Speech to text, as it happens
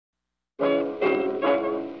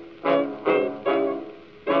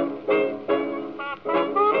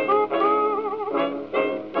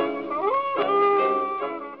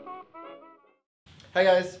Hi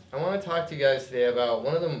guys, I want to talk to you guys today about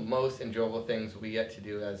one of the most enjoyable things we get to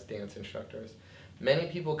do as dance instructors. Many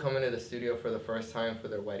people come into the studio for the first time for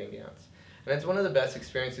their wedding dance. And it's one of the best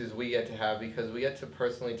experiences we get to have because we get to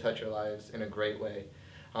personally touch your lives in a great way.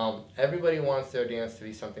 Everybody wants their dance to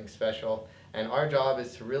be something special, and our job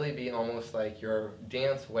is to really be almost like your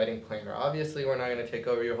dance wedding planner. Obviously, we're not going to take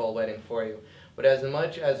over your whole wedding for you, but as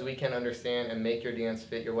much as we can understand and make your dance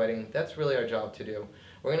fit your wedding, that's really our job to do.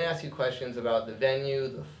 We're going to ask you questions about the venue,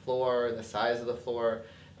 the floor, the size of the floor.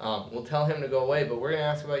 We'll tell him to go away, but we're going to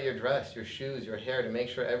ask about your dress, your shoes, your hair, to make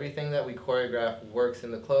sure everything that we choreograph works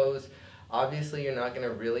in the clothes. Obviously, you're not going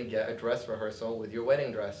to really get a dress rehearsal with your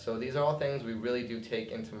wedding dress, so these are all things we really do take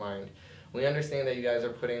into mind. We understand that you guys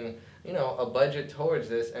are putting, a budget towards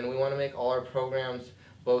this, and we want to make all our programs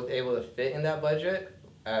both able to fit in that budget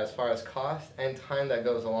as far as cost and time that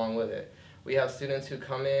goes along with it. We have students who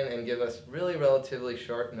come in and give us really relatively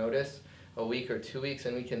short notice, a week or 2 weeks,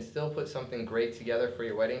 and we can still put something great together for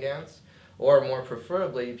your wedding dance. Or more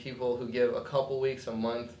preferably, people who give a couple weeks, a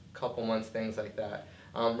month, couple months, things like that.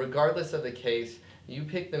 Regardless of the case, you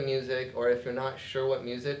pick the music, or if you're not sure what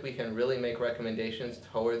music, we can really make recommendations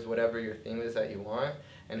towards whatever your theme is that you want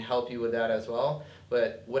and help you with that as well.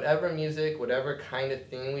 But whatever music, whatever kind of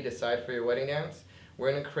theme we decide for your wedding dance,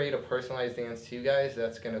 we're going to create a personalized dance to you guys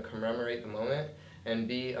that's going to commemorate the moment and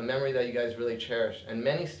be a memory that you guys really cherish. And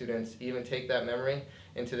many students even take that memory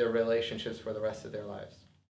into their relationships for the rest of their lives.